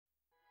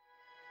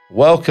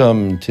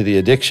Welcome to the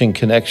Addiction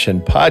Connection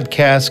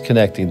podcast,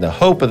 connecting the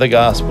hope of the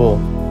gospel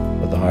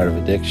with the heart of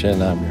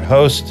addiction. I'm your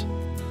host,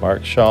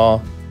 Mark Shaw.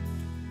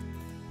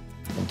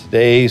 And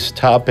today's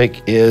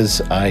topic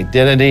is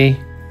identity.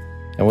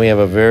 And we have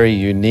a very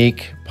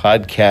unique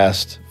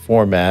podcast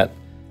format,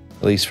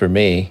 at least for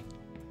me.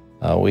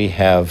 We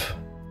have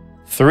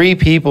three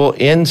people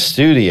in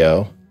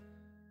studio,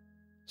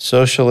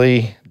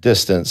 socially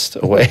distanced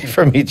away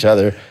from each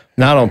other,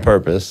 not on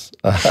purpose.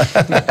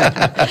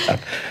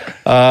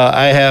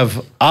 I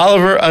have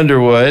Oliver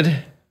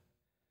Underwood,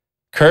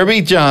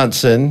 Kirby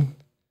Johnson,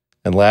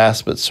 and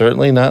last but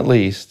certainly not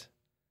least,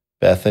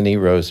 Bethany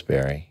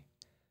Roseberry,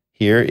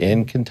 here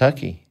in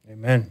Kentucky.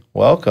 Amen.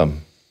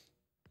 Welcome.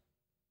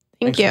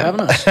 Thanks you. For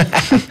having us.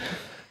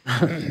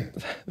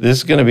 This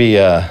is going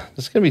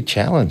to be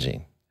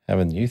challenging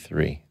having you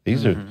three.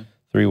 These are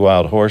three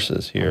wild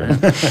horses here.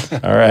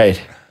 All right.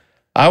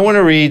 I want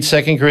to read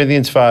 2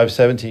 Corinthians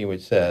 5:17,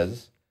 which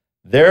says,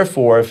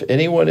 "Therefore, if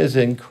anyone is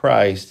in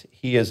Christ,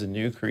 he is a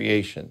new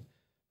creation.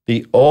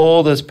 The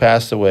old has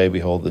passed away,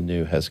 behold, the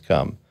new has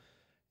come."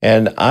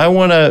 And I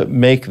want to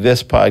make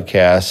this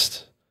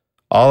podcast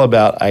all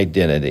about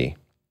identity.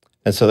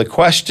 And so the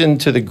question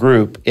to the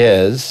group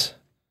is,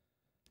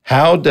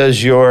 how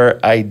does your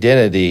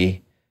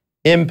identity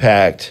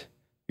impact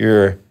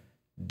your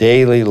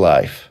daily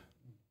life?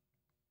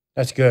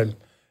 That's good.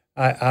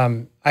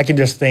 I can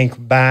just think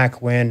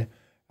back when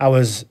I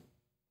was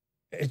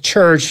at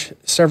church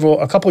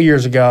a couple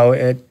years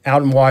ago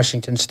out in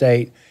Washington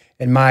State,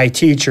 and my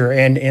teacher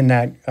and in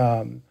that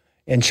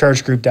in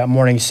church group that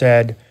morning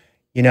said,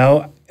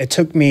 it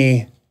took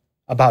me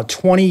about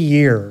 20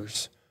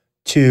 years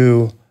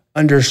to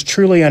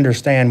truly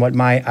understand what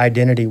my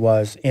identity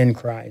was in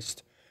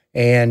Christ.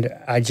 And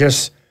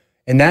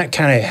that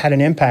kind of had an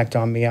impact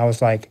on me. I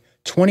was like,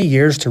 20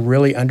 years to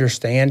really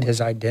understand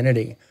his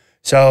identity.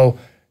 So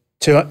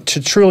to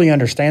truly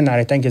understand that,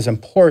 I think, is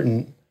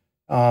important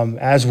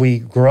as we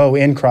grow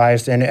in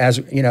Christ. And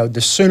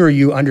the sooner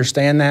you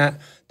understand that,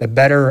 the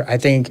better I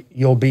think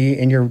you'll be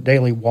in your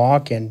daily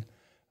walk and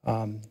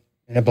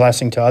a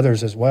blessing to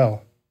others as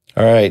well.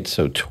 All right,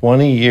 so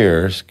 20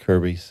 years,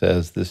 Kirby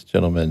says this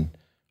gentleman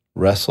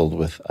wrestled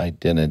with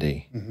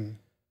identity. Mm-hmm.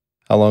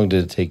 How long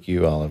did it take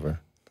you, Oliver?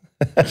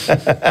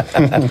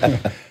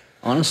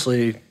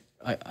 Honestly,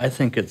 I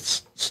think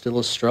it's still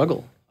a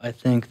struggle. I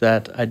think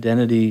that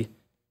identity,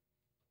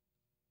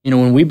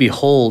 when we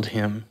behold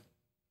him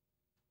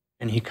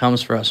and he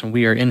comes for us and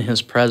we are in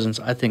his presence,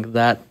 I think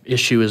that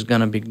issue is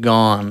going to be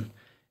gone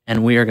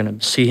and we are going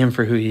to see him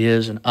for who he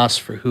is and us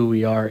for who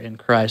we are in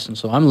Christ. And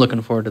so I'm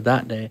looking forward to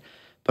that day.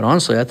 But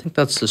honestly, I think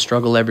that's the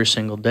struggle every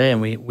single day,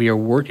 and we are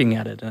working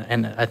at it.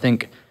 And I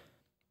think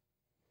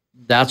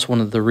that's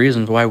one of the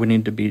reasons why we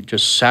need to be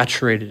just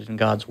saturated in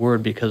God's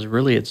word, because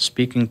really it's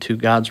speaking to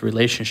God's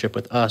relationship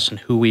with us and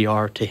who we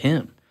are to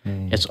him.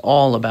 It's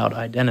all about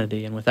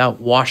identity, and without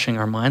washing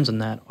our minds in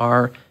that,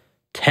 our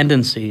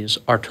tendencies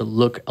are to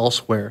look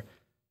elsewhere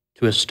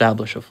to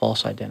establish a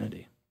false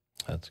identity.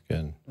 That's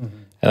good.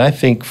 Mm-hmm. And I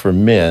think for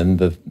men,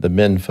 the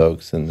men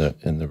folks in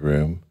the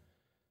room,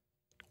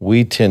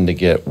 we tend to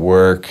get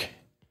work,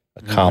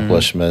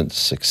 accomplishments,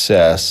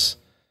 success,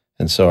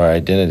 and so our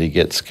identity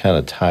gets kind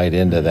of tied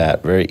into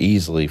that very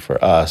easily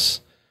for us,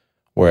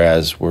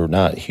 whereas we're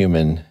not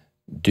human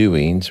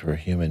doings, we're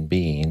human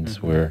beings.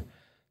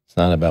 It's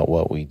not about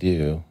what we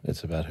do,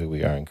 it's about who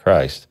we are in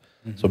Christ.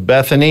 So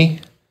Bethany,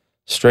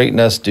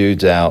 straighten us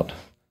dudes out.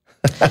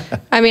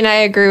 I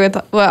agree with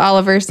what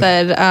Oliver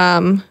said.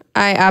 I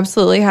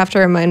absolutely have to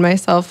remind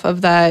myself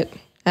of that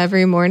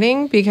every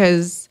morning,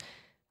 because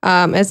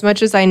as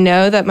much as I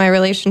know that my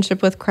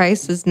relationship with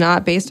Christ is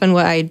not based on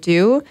what I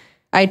do,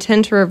 I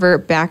tend to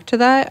revert back to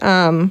that.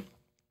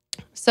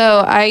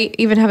 So I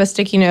even have a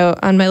sticky note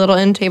on my little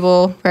end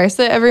table where I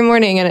sit every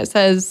morning, and it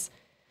says,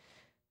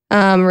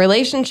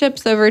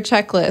 relationships over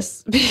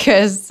checklists,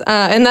 because,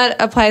 and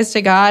that applies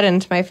to God and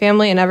to my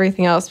family and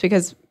everything else,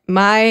 because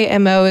my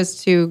MO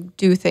is to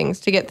do things,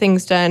 to get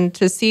things done,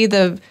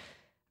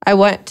 I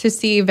want to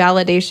see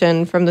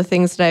validation from the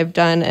things that I've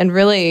done. And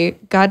really,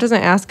 God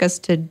doesn't ask us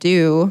to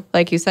do,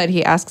 like you said,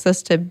 he asks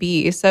us to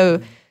be. So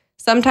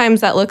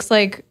sometimes that looks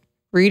like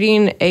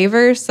reading a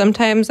verse.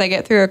 Sometimes I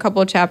get through a couple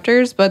of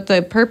chapters, but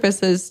the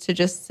purpose is to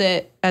just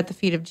sit at the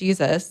feet of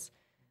Jesus,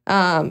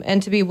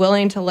 and to be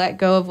willing to let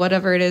go of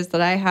whatever it is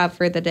that I have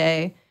for the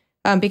day.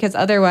 Because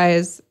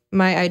otherwise,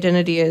 my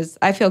identity is,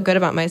 I feel good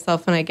about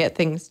myself when I get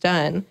things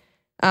done.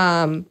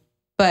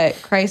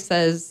 But Christ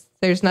says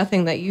there's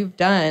nothing that you've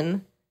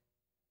done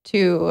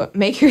to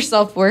make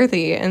yourself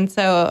worthy. And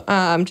so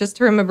just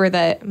to remember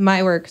that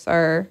my works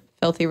are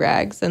filthy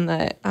rags, and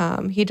that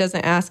he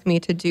doesn't ask me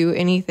to do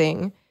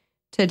anything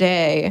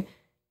today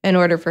in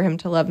order for him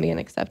to love me and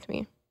accept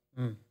me.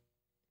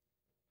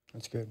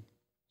 That's good.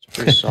 It's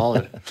pretty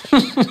solid.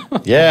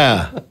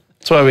 Yeah.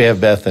 That's why we have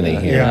Bethany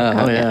here.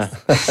 Yeah.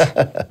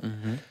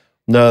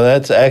 No,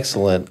 that's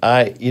excellent.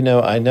 I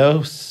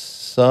know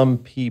some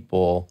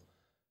people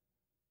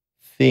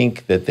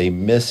think that they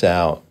miss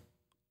out.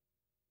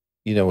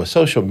 With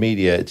social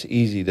media, it's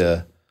easy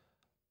to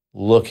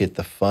look at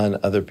the fun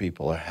other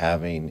people are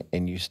having,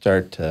 and you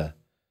start to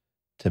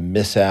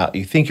miss out.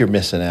 You think you're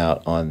missing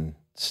out on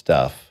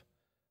stuff.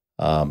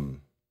 How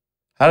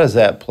does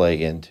that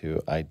play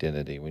into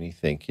identity when you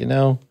think,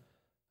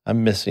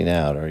 I'm missing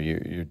out, or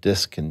you're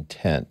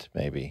discontent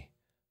maybe?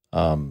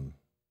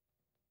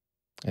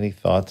 Any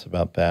thoughts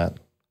about that?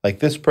 Like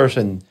this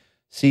person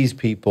sees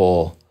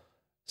people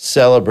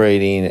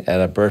celebrating at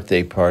a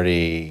birthday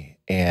party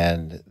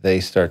and they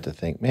start to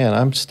think, man,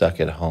 I'm stuck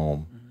at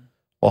home.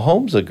 Well,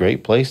 home's a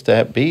great place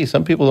to be.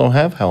 Some people don't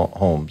have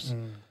homes,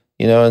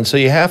 and so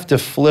you have to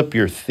flip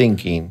your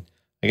thinking.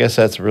 I guess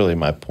that's really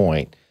my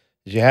point,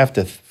 is you have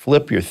to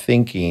flip your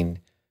thinking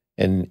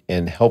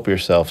and help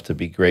yourself to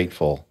be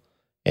grateful.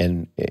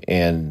 And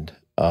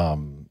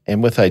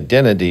with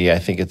identity, I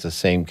think it's the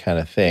same kind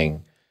of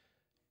thing.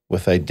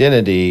 With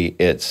identity,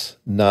 it's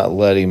not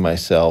letting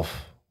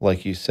myself,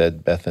 like you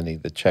said, Bethany,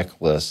 the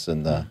checklists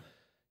and the,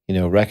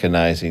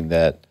 recognizing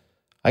that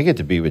I get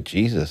to be with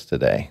Jesus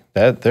today.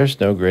 That there's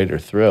no greater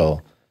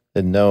thrill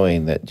than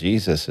knowing that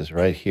Jesus is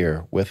right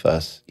here with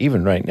us,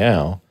 even right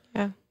now.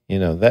 Yeah.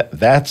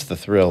 That's the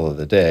thrill of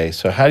the day.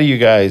 So how do you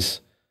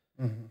guys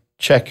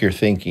check your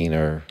thinking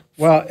or?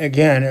 Well,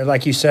 again,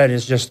 like you said,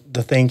 it's just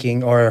the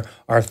thinking or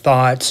our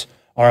thoughts,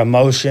 our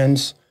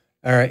emotions,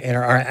 and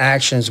our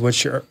actions,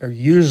 which are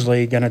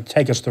usually going to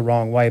take us the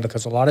wrong way,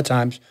 because a lot of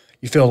times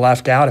you feel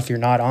left out if you're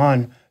not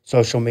on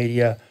social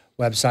media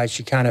websites.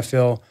 You kind of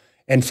feel,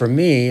 and for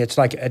me, it's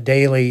like a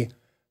daily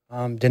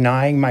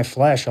denying my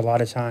flesh a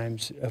lot of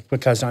times,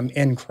 because I'm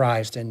in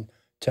Christ.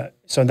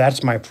 So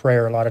that's my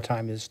prayer a lot of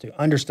times, is to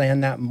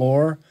understand that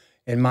more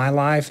in my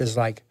life, is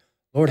like,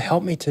 Lord,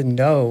 help me to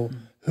know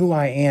who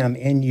I am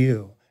in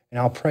you. And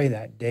I'll pray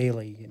that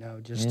daily,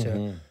 just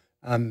to,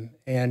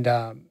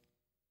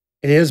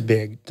 it is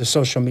big, the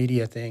social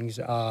media things,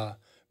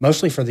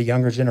 mostly for the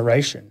younger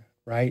generation,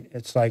 right?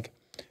 It's like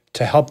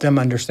to help them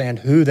understand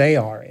who they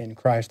are in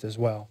Christ as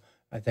well,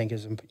 I think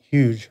is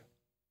huge.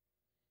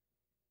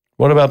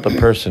 What about the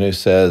person who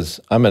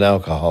says, I'm an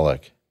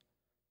alcoholic?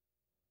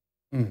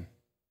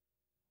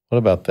 What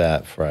about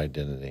that for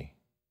identity?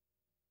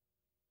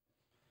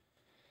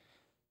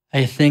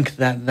 I think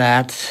that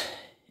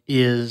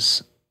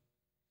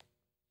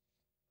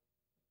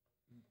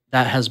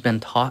has been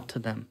taught to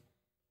them.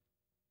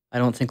 I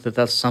don't think that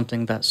that's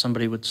something that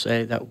somebody would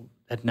say that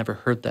had never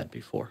heard that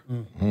before.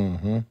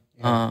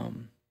 Yeah.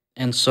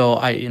 And so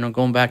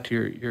going back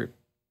to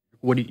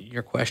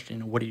your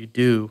question, what do you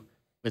do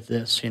with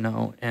this,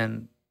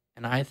 and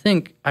I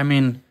think,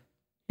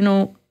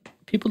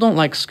 people don't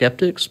like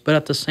skeptics, but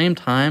at the same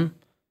time,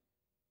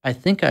 I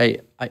think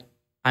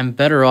I'm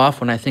better off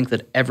when I think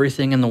that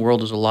everything in the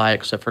world is a lie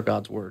except for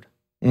God's word.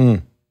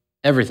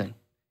 Everything.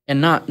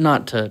 And not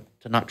to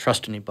not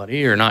trust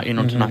anybody, or not,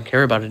 to not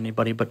care about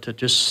anybody, but to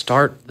just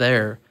start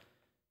there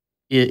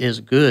is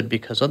good,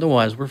 because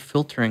otherwise we're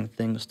filtering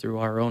things through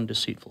our own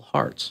deceitful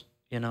hearts,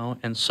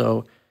 And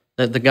so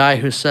the guy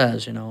who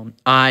says,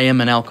 I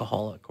am an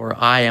alcoholic, or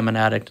I am an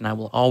addict and I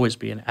will always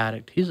be an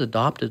addict, he's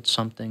adopted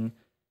something.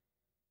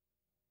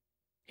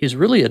 He's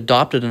really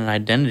adopted an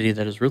identity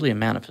that is really a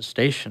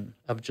manifestation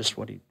of just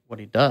what he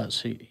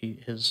does.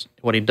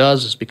 What he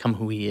does is become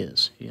who he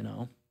is,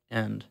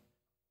 And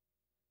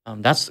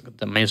that's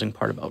the amazing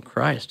part about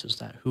Christ, is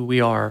that who we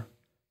are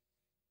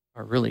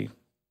really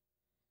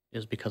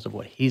is because of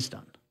what he's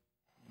done.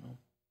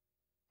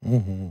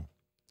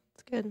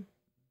 That's good.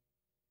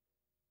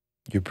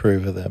 You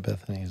approve of that,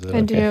 Bethany? Is that I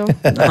okay?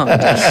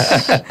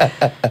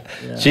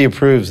 do. She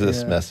approves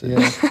this message.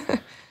 Yeah.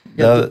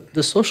 Yeah,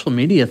 the social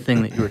media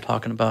thing that you were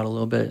talking about a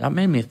little bit, that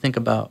made me think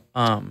about,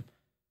 I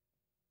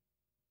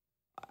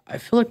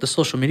feel like the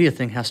social media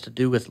thing has to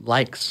do with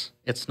likes.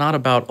 It's not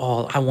about,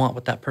 I want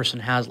what that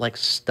person has, like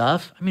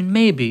stuff. I mean,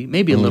 maybe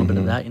a little bit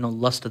of that,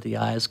 lust of the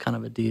eyes kind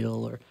of a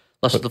deal, or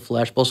lust of the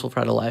flesh, boastful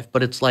pride of life.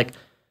 But it's like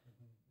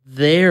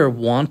they're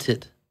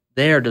wanted,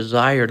 they're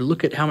desired.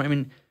 Look at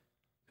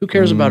who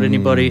cares about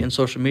anybody in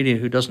social media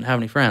who doesn't have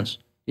any friends?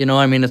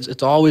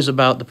 It's always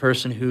about the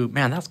person who,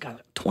 man, that's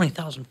got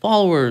 20,000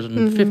 followers and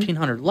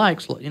 1,500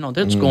 likes.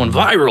 That's going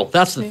viral.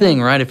 That's the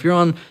thing, right? If you're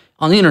on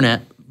the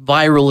internet,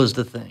 viral is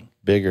the thing.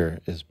 Bigger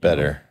is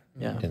better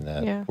in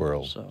that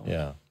world. So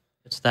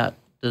it's that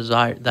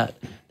desire,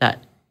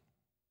 that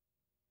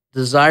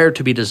desire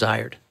to be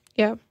desired.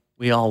 Yeah,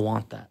 we all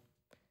want that.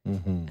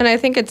 And I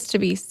think it's to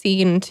be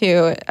seen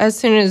too. As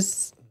soon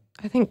as,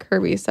 I think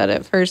Kirby said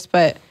it first,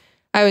 but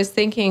I was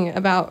thinking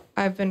about,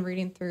 I've been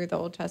reading through the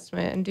Old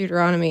Testament and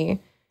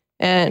Deuteronomy,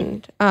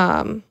 and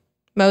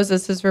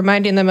Moses is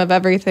reminding them of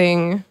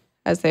everything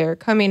as they are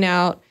coming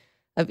out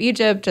of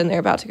Egypt and they're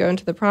about to go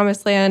into the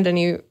Promised Land, and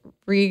he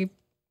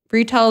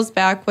retells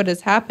back what has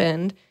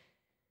happened,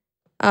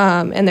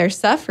 and they're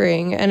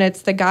suffering, and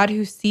it's the God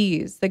who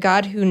sees, the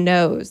God who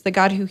knows, the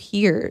God who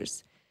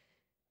hears.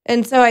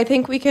 And so I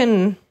think we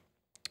can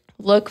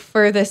look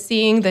for the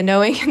seeing, the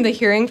knowing, and the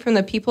hearing from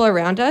the people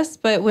around us,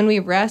 but when we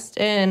rest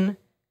in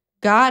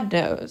God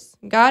knows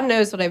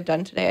what I've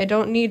done today. I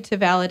don't need to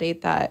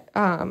validate that.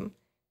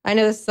 I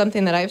know this is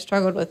something that I've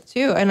struggled with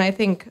too, and I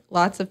think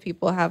lots of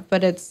people have,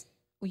 but it's,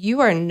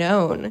 you are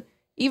known,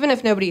 even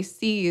if nobody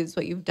sees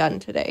what you've done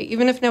today,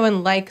 even if no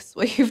one likes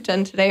what you've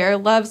done today or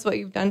loves what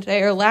you've done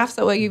today or laughs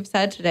at what you've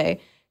said today,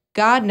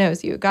 God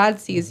knows you, God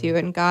sees you,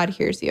 and God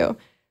hears you.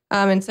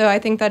 And so I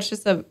think that's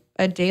just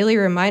a daily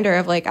reminder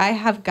of like, I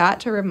have got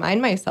to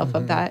remind myself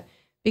of that,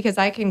 because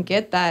I can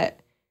get that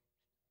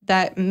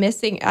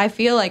missing, I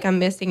feel like I'm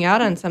missing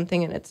out on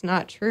something and it's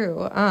not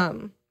true.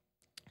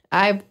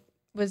 I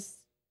was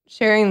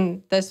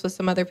sharing this with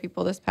some other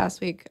people this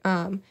past week,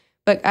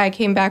 but I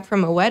came back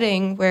from a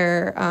wedding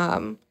where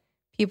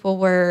people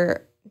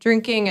were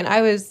drinking and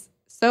I was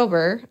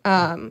sober,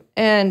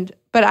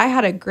 but I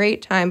had a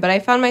great time. But I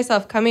found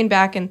myself coming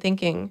back and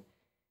thinking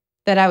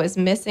that I was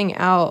missing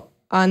out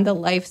on the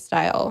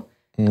lifestyle.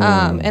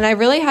 And I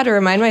really had to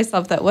remind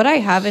myself that what I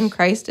have in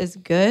Christ is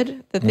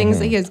good. The things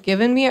that he has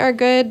given me are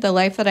good. The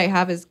life that I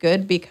have is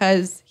good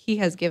because he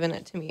has given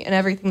it to me, and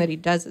everything that he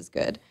does is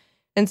good.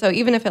 And so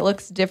even if it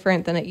looks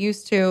different than it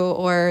used to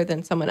or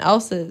than someone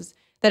else's,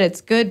 that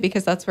it's good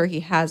because that's where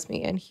he has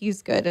me, and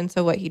he's good. And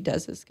so what he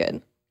does is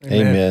good.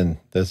 Amen.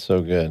 That's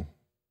so good.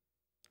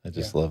 I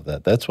just love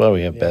that. That's why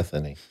we have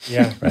Bethany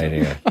right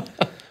here.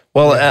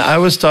 Well, I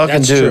was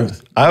talking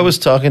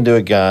to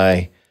a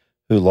guy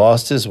who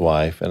lost his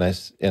wife, and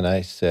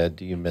I said,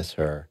 "Do you miss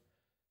her?"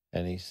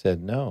 And he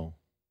said, "No."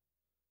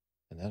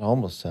 And that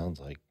almost sounds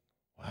like,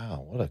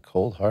 wow, what a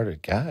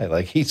cold-hearted guy.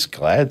 Like, he's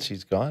glad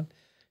she's gone.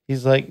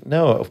 He's like,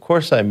 "No, of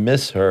course I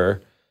miss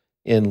her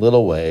in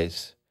little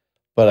ways,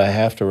 but I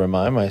have to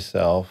remind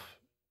myself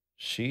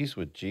she's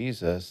with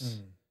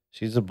Jesus.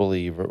 She's a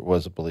believer,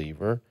 was a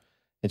believer,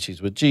 and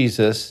she's with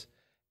Jesus,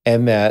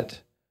 and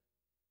that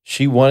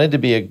she wanted to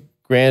be a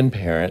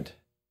grandparent,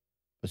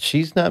 but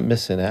she's not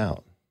missing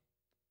out.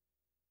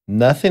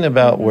 Nothing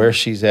about where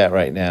she's at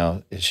right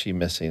now is she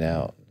missing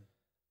out.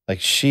 Like,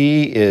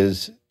 she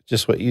is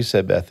just what you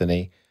said,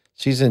 Bethany.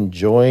 She's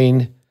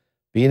enjoying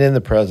being in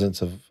the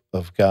presence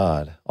of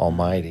God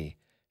Almighty."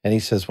 And he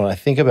says, when I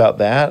think about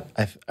that,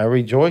 I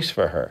rejoice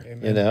for her,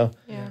 you know?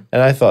 Yeah.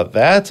 And I thought,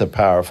 that's a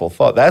powerful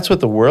thought. That's what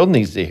the world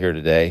needs to hear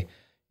today,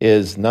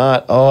 is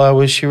not, oh, I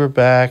wish you were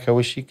back. I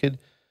wish you could,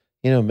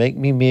 make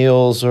me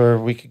meals, or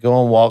we could go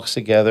on walks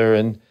together.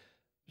 And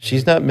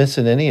she's not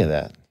missing any of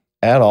that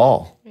at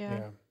all.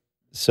 Yeah.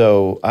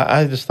 So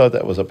I just thought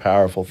that was a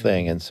powerful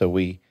thing. And so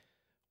we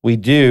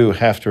do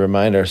have to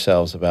remind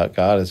ourselves about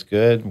God is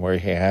good, where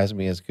he has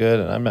me is good,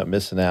 and I'm not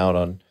missing out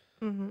on,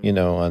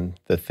 on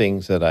the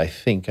things that I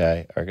think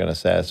are going to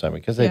satisfy me,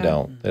 because they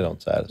don't. They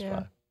don't satisfy.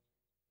 Yeah.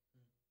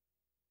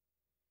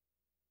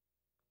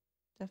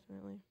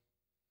 Definitely.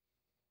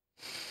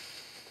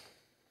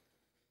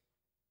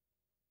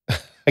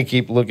 I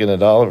keep looking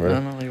at Oliver. I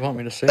don't know, you want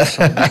me to say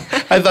something?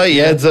 I thought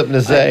you had something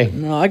to say.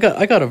 I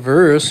got a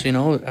verse,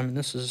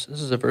 this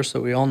is a verse that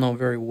we all know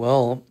very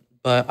well,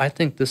 but I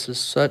think this is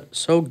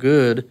so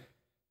good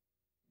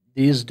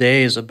these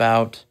days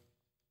about,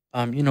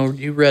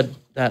 you read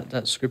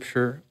that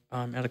scripture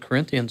out of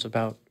Corinthians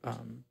about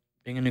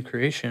being a new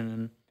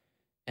creation,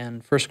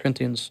 and 1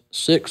 Corinthians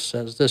 6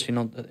 says this,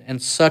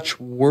 and such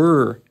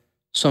were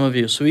some of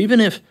you. So even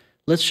if,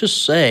 let's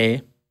just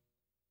say,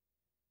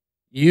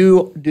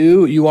 you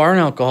are an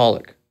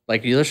alcoholic.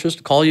 Like, let's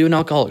just call you an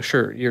alcoholic.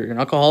 Sure, you're an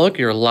alcoholic,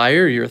 you're a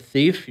liar, you're a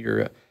thief,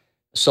 you're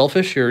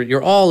selfish,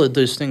 you're all of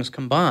those things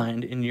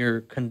combined in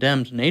your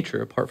condemned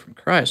nature apart from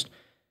Christ.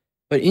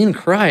 But in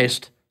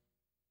Christ,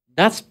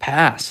 that's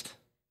past.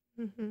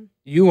 Mm-hmm.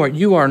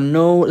 You are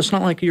no, it's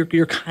not like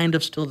you're kind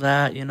of still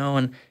that,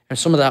 and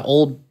some of that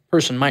old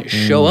person might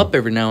show up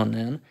every now and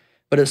then.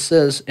 But it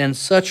says, and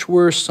such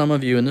were some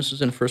of you, and this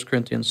is in 1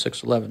 Corinthians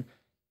 6:11.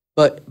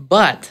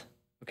 But,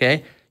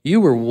 okay, you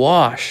were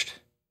washed,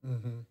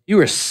 you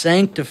were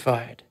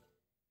sanctified,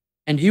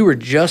 and you were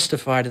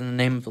justified in the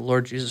name of the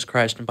Lord Jesus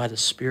Christ and by the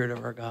Spirit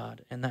of our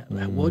God. And that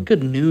what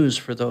good news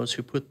for those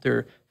who put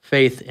their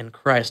faith in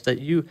Christ, that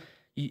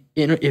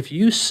if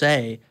you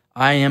say,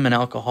 I am an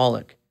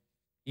alcoholic,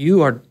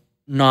 you are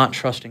not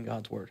trusting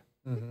God's word.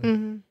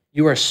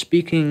 You are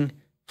speaking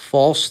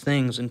false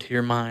things into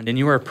your mind, and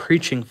you are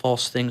preaching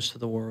false things to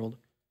the world.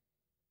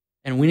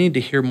 And we need to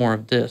hear more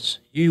of this.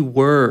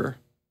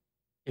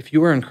 If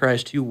you were in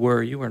Christ, you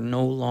are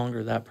no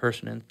longer that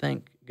person, and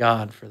thank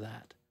God for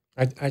that.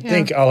 I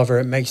think, Oliver,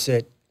 it makes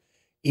it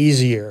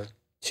easier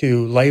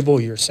to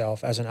label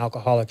yourself as an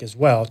alcoholic as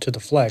well to the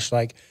flesh.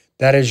 Like,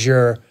 that is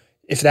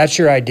if that's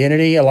your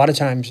identity, a lot of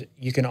times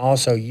you can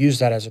also use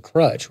that as a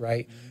crutch,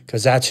 right?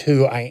 Because that's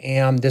who I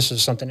am. This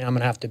is something I'm going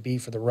to have to be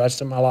for the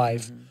rest of my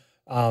life.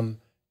 And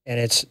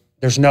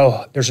there's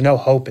no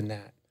hope in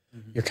that.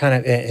 You're kind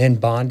of in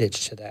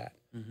bondage to that,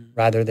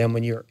 rather than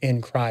when you're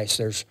in Christ,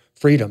 there's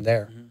freedom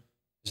there.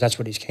 Because that's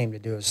what he's came to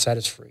do, is set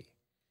us free.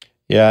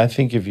 Yeah, I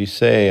think if you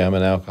say I'm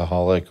an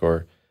alcoholic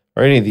or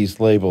any of these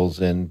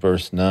labels in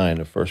verse 9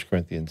 of 1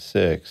 Corinthians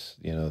 6,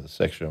 the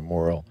sexual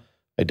immoral,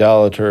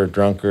 idolater,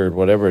 drunkard,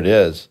 whatever it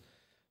is,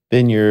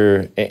 then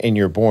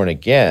you're born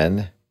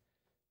again,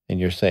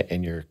 and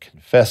you're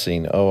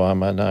confessing, oh,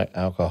 I'm an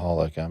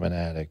alcoholic, I'm an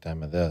addict,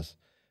 I'm a this.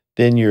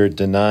 then you're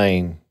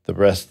denying the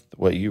rest,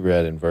 what you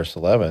read in verse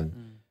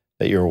 11,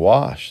 that you're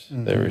washed,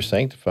 that you're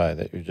sanctified,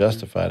 that you're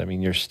justified. I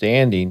mean, you're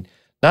standing,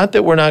 not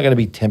that we're not going to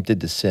be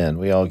tempted to sin.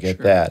 We all get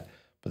that.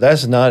 But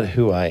that's not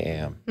who I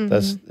am.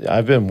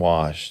 I've been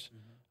washed.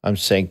 I'm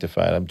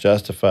sanctified. I'm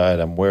justified.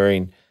 I'm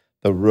wearing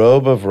the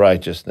robe of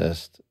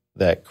righteousness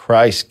that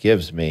Christ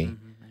gives me.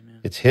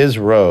 It's his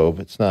robe.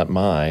 It's not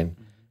mine.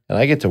 And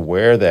I get to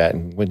wear that.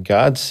 And when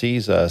God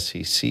sees us,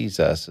 he sees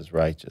us as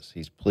righteous.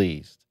 He's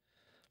pleased.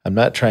 I'm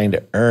not trying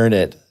to earn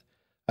it.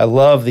 I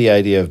love the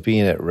idea of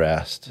being at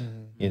rest.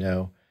 You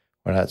know,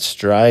 we're not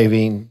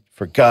striving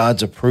for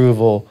God's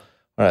approval.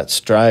 We're not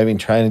striving,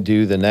 trying to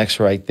do the next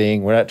right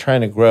thing. We're not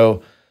trying to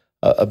grow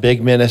a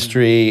big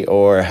ministry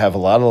or have a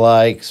lot of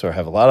likes or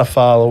have a lot of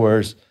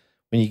followers.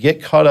 When you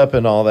get caught up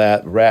in all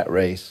that rat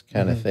race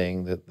kind of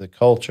thing, the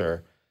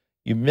culture,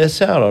 you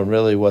miss out on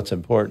really what's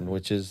important,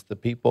 which is the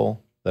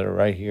people that are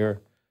right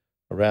here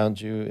around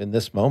you in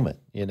this moment.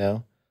 You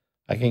know,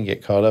 I can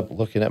get caught up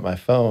looking at my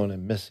phone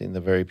and missing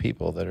the very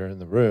people that are in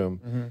the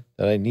room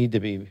that I need to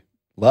be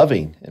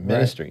loving and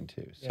ministering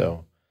to.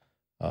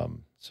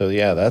 So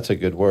yeah, that's a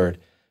good word.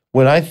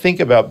 When I think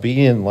about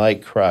being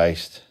like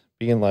Christ,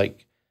 being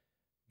like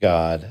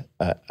God,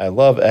 I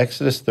love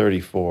Exodus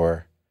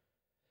 34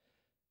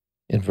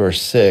 in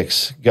verse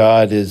 6.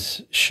 God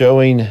is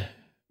showing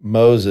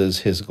Moses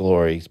his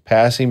glory. He's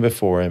passing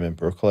before him and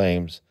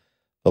proclaims,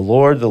 the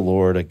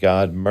Lord, a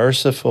God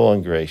merciful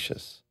and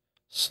gracious,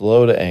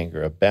 slow to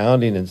anger,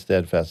 abounding in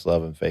steadfast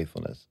love and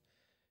faithfulness,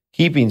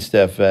 keeping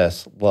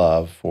steadfast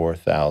love for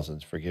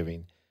thousands,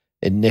 forgiving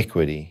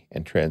iniquity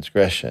and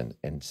transgression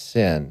and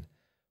sin,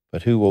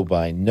 but who will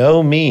by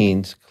no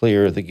means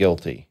clear the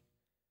guilty,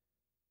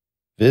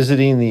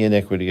 visiting the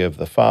iniquity of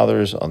the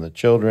fathers on the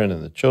children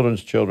and the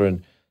children's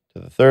children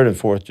to the third and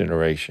fourth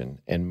generation.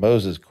 And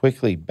Moses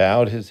quickly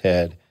bowed his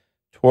head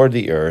toward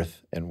the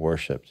earth and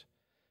worshiped.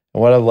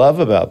 And what I love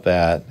about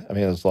that, I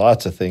mean, there's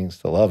lots of things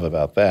to love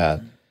about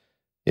that,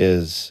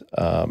 is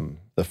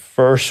the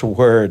first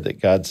word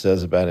that God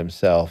says about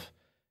himself,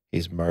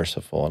 he's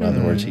merciful. In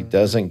other words, he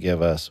doesn't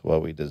give us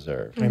what we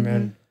deserve.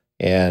 Amen.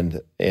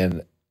 And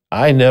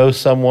I know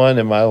someone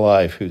in my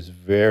life who's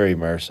very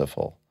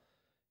merciful.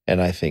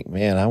 And I think,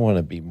 man, I want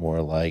to be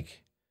more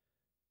like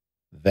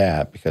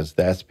that, because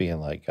that's being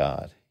like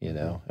God, you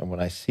know? And when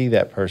I see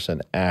that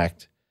person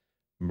act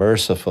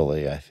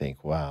mercifully, I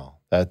think, wow,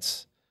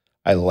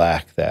 I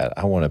lack that.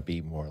 I want to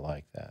be more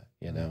like that,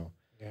 you know?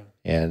 Yeah.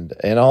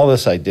 And all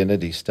this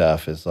identity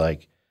stuff is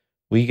like,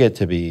 we get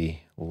to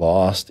be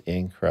lost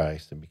in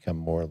Christ and become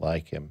more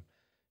like him.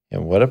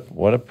 And what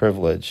a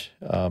privilege.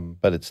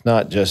 But it's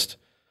not just,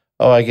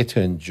 I get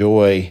to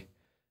enjoy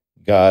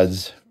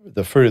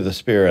the fruit of the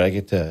Spirit. I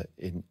get to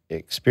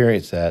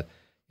experience that.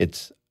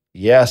 It's,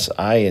 yes,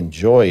 I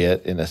enjoy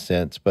it in a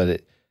sense,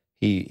 but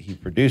he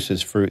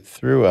produces fruit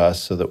through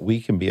us so that we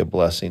can be a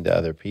blessing to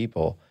other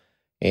people.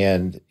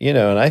 And, you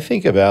know, and I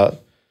think about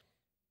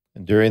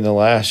during the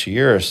last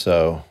year or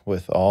so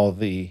with all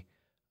the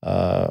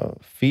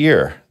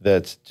fear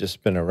that's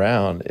just been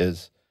around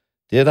is,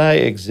 did I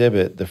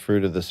exhibit the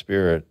fruit of the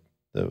Spirit,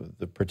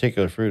 the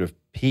particular fruit of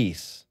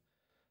peace?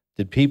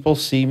 Did people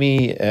see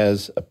me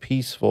as a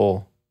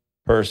peaceful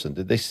person?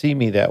 Did they see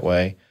me that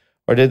way?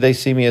 Or did they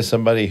see me as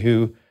somebody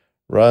who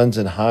runs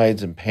and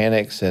hides and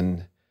panics?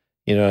 And,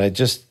 you know, I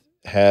just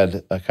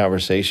had a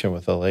conversation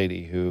with a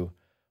lady who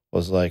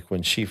was like,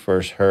 when she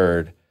first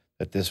heard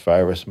that this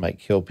virus might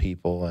kill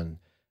people and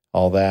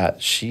all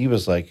that, she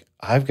was like,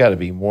 I've got to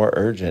be more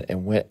urgent,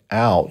 and went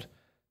out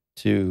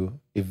to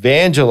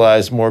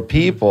evangelize more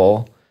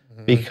people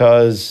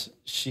because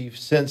she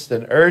sensed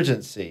an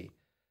urgency.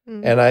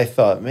 And I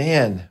thought,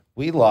 man,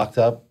 we locked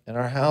up in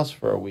our house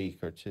for a week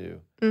or two.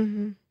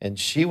 And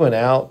she went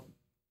out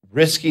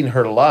risking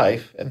her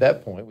life. At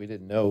that point, we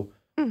didn't know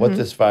what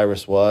this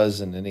virus was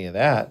and any of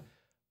that.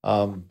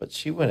 But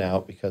she went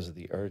out because of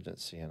the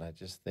urgency. And I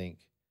just think,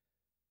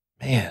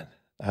 man,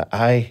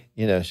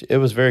 it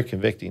was very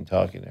convicting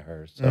talking to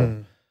her.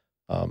 So,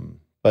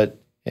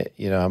 but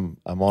you know,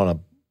 I'm on a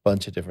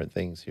bunch of different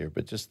things here,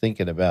 but just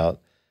thinking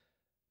about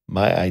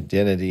my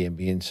identity and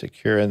being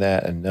secure in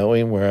that and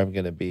knowing where I'm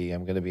going to be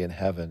in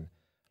heaven.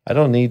 I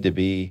don't need to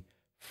be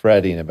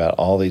fretting about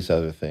all these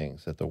other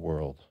things that the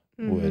world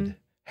would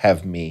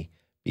have me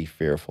be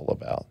fearful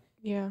about.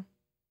 Yeah.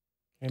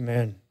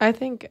 Amen. I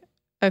think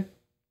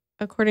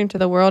according to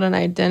the world and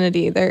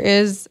identity, there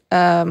is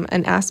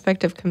an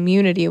aspect of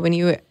community when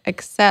you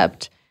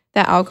accept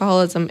that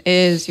alcoholism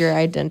is your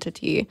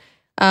identity.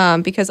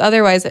 Because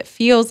otherwise it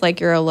feels like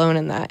you're alone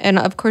in that. And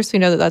of course, we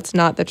know that that's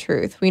not the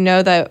truth. We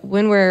know that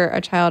when we're a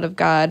child of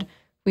God,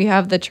 we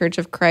have the Church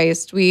of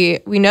Christ.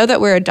 We know that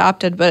we're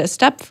adopted, but a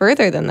step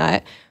further than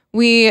that,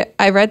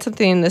 I read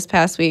something this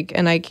past week,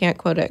 and I can't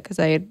quote it because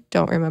I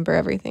don't remember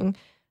everything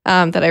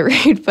that I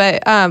read,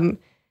 but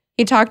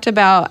he talked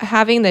about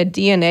having the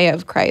DNA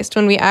of Christ.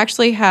 When we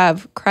actually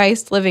have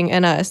Christ living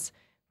in us,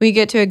 we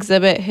get to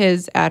exhibit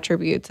his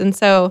attributes.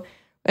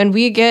 And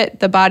we get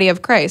the body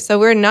of Christ. So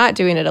we're not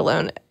doing it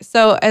alone.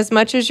 So as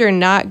much as you're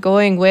not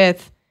going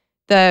with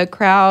the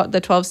crowd, the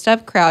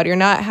 12-step crowd. You're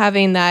not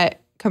having that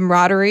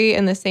camaraderie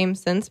in the same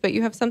sense, but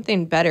you have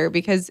something better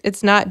because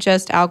it's not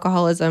just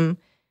alcoholism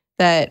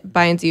that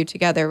binds you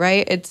together,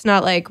 right? It's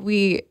not like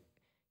you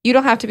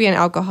don't have to be an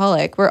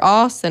alcoholic. We're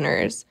all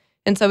sinners.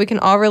 And so we can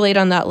all relate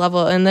on that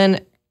level. And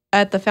then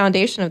at the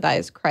foundation of that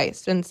is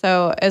Christ. And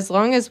so as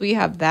long as we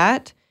have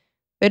that,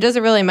 it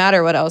doesn't really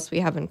matter what else we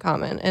have in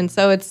common. And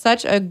so it's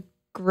such a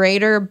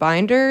greater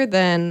binder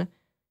than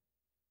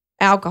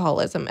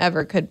alcoholism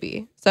ever could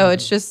be. So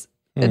it's just,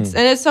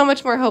 it's so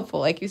much more hopeful.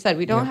 Like you said,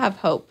 we don't have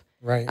hope.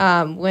 Right.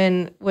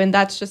 When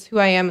that's just who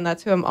I am and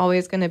that's who I'm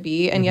always going to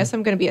be. And yes,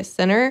 I'm going to be a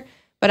sinner,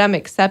 but I'm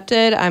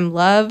accepted, I'm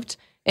loved,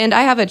 and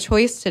I have a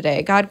choice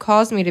today. God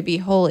calls me to be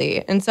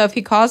holy. And so if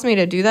he calls me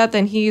to do that,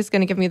 then he's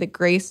going to give me the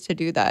grace to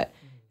do that.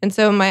 And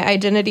so my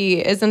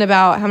identity isn't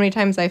about how many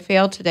times I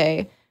failed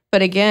today,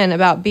 but again,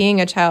 about being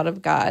a child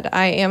of God.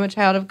 I am a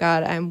child of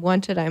God. I'm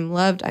wanted, I'm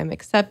loved, I'm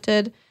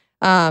accepted,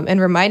 and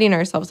reminding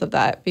ourselves of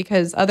that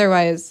because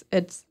otherwise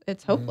it's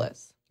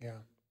hopeless. Yeah.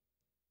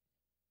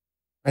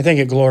 I think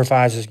it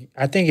glorifies us.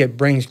 I think it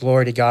brings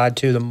glory to God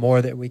too, the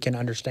more that we can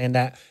understand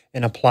that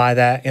and apply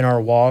that in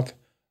our walk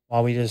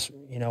while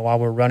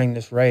we're running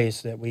this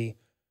race that we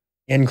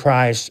in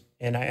Christ.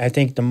 And I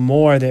think the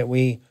more that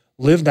we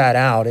live that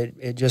out,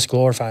 it just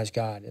glorifies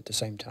God at the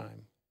same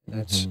time.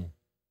 That's good.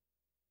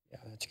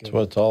 That's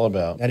what it's all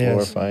about, that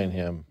glorifying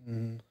him.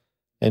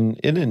 And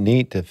isn't it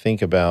neat to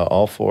think about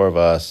all four of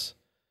us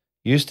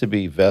used to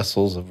be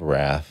vessels of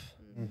wrath,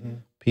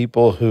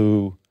 people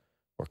who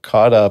were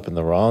caught up in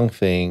the wrong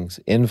things,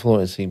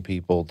 influencing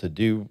people to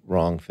do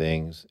wrong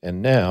things.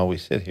 And now we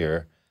sit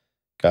here,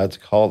 God's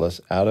called us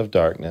out of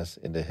darkness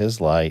into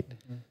his light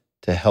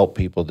to help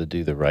people to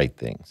do the right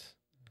things,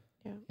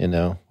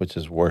 which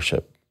is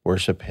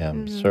worship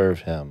him,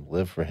 serve him,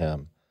 live for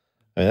him.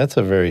 I mean, that's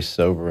a very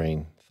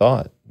sobering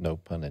thought, no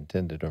pun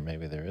intended, or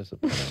maybe there is a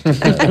pun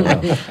intended. I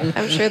don't know.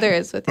 I'm sure there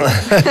is with you.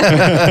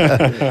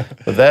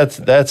 But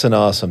that's an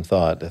awesome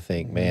thought to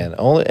think, man,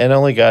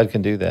 only God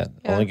can do that.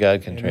 Yeah. Only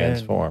God can Amen.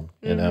 transform,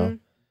 you know?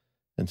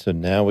 And so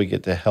now we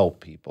get to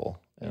help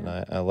people. And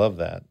I love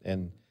that.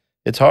 And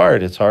it's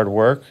hard. It's hard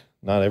work.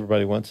 Not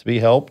everybody wants to be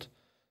helped.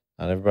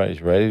 Not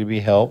everybody's ready to be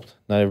helped.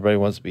 Not everybody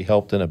wants to be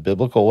helped in a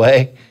biblical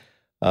way.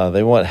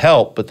 They want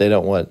help, but they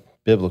don't want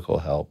biblical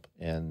help.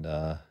 And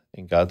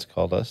God's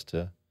called us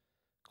to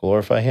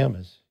glorify him,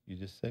 as you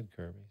just said,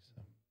 Kirby.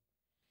 So,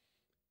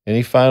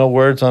 any final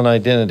words on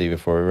identity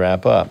before we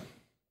wrap up?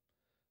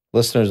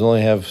 Listeners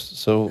only have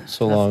so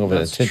long of an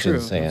attention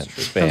span.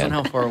 Depends on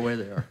how far away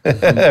they are from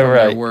Right.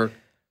 their work.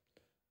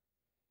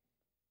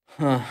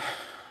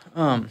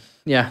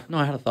 Yeah, no,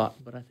 I had a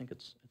thought, but I think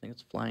it's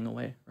flying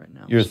away right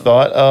now. Your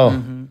thought? Oh,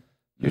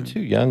 you're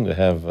too young to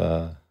have,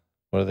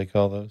 what do they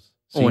call those?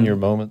 Senior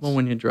moments? Well,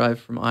 when you drive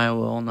from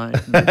Iowa all night,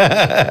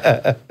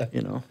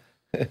 and,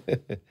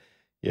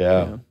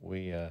 Yeah,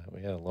 we had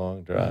a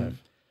long drive.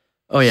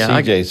 Oh yeah,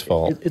 CJ's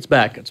fault. It's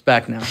back. It's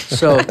back now.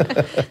 So,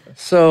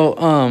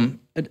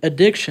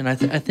 addiction. I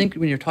think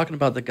when you're talking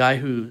about the guy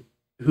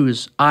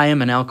who's I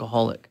am an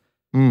alcoholic.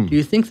 Do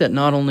you think that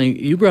not only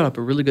you brought up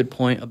a really good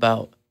point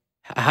about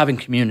having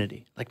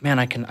community? Like, man,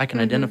 I can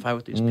identify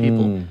with these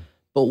people.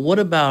 But what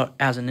about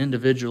as an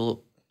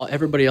individual,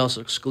 everybody else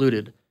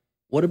excluded?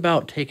 What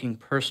about taking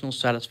personal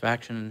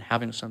satisfaction and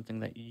having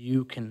something that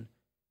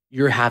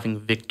you're having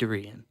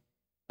victory in?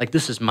 Like,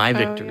 this is my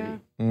victory,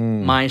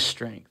 my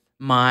strength,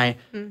 my,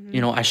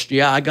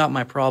 I got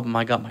my problem,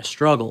 I got my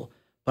struggle,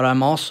 but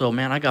I'm also,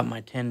 man, I got my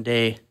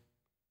 10-day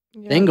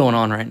thing going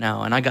on right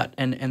now. And I got,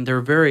 and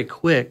they're very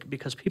quick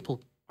because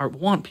people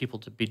want people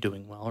to be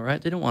doing well,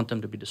 right? They don't want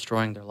them to be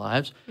destroying their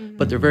lives,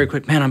 but they're very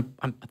quick, man,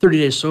 I'm 30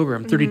 days sober,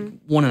 I'm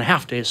 31 and a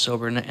half days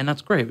sober, and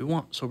that's great. We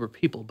want sober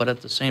people, but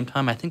at the same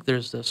time, I think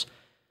there's this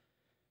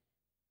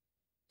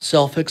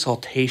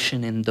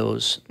self-exaltation in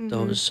those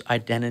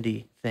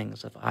identity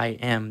things of I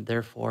am,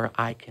 therefore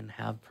I can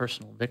have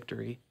personal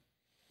victory,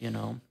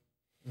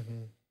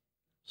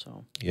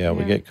 So Yeah,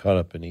 we get caught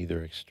up in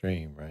either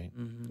extreme, right?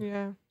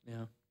 Yeah.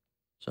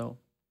 So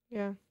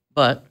Yeah.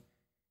 but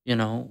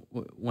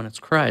when it's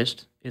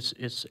Christ,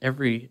 it's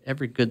every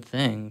good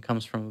thing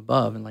comes from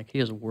above, and like he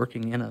is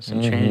working in us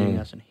and changing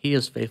us, and he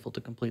is faithful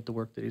to complete the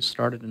work that he's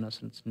started in us,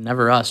 and it's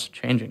never us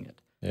changing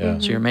it. Yeah.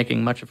 So you're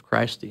making much of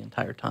Christ the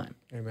entire time.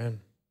 Amen.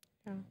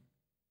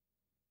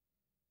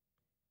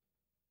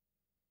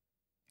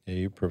 Yeah,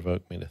 you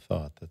provoked me to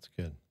thought. That's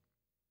good.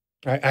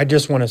 I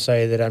just want to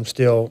say that I'm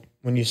still,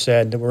 when you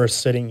said that we're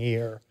sitting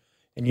here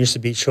and used to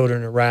be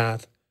children of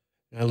wrath,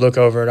 and I look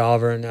over at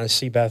Oliver and I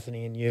see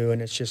Bethany and you,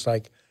 and it's just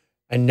like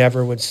I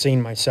never would have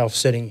seen myself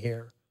sitting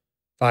here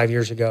 5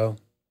 years ago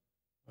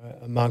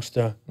amongst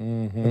a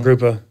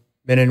group of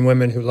men and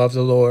women who love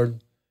the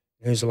Lord,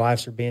 whose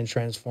lives are being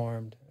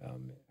transformed.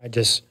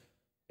 It's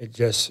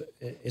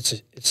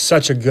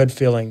such a good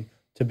feeling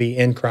to be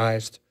in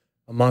Christ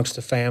amongst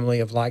a family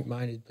of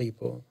like-minded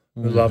people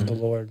who love the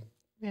Lord.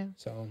 Yeah.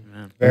 So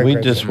we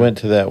just went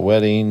to that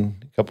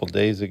wedding a couple of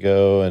days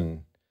ago,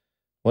 and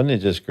wasn't it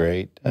just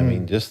great? I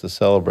mean, just the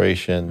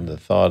celebration, the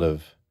thought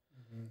of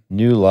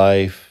new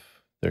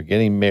life, they're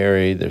getting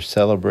married, they're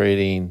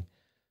celebrating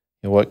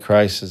what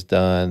Christ has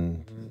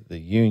done, the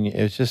union.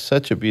 It's just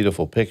such a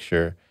beautiful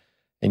picture.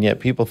 And yet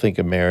people think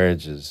of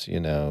marriage as,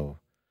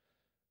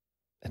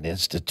 an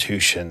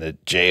institution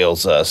that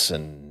jails us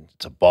and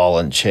it's a ball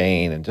and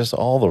chain and just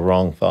all the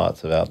wrong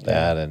thoughts about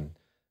that. And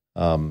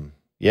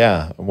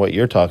what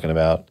you're talking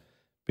about,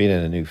 being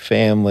in a new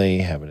family,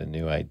 having a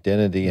new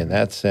identity in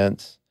that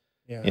sense,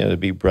 to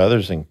be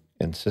brothers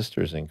and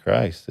sisters in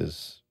Christ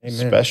is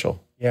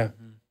special. Yeah.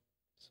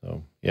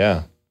 So,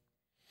 yeah.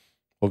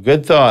 Well,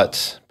 good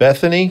thoughts.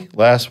 Bethany,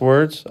 last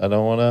words. I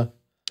don't want to.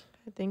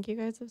 I think you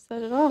guys have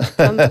said it all.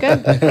 Sounds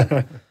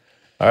good.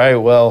 All right.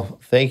 Well,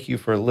 thank you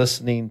for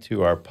listening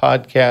to our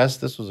podcast.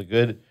 This was a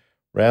good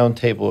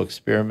roundtable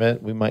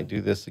experiment. We might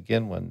do this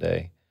again one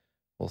day.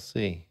 We'll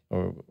see.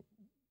 Or,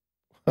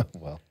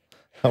 well,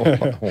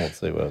 I won't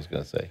say what I was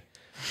going to say.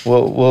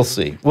 We'll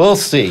see. We'll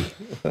see.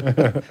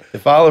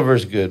 If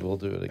Oliver's good, we'll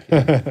do it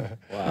again.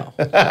 Wow.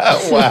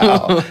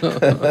 Wow.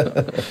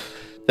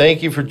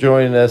 Thank you for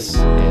joining us,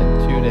 and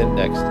tune in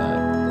next time.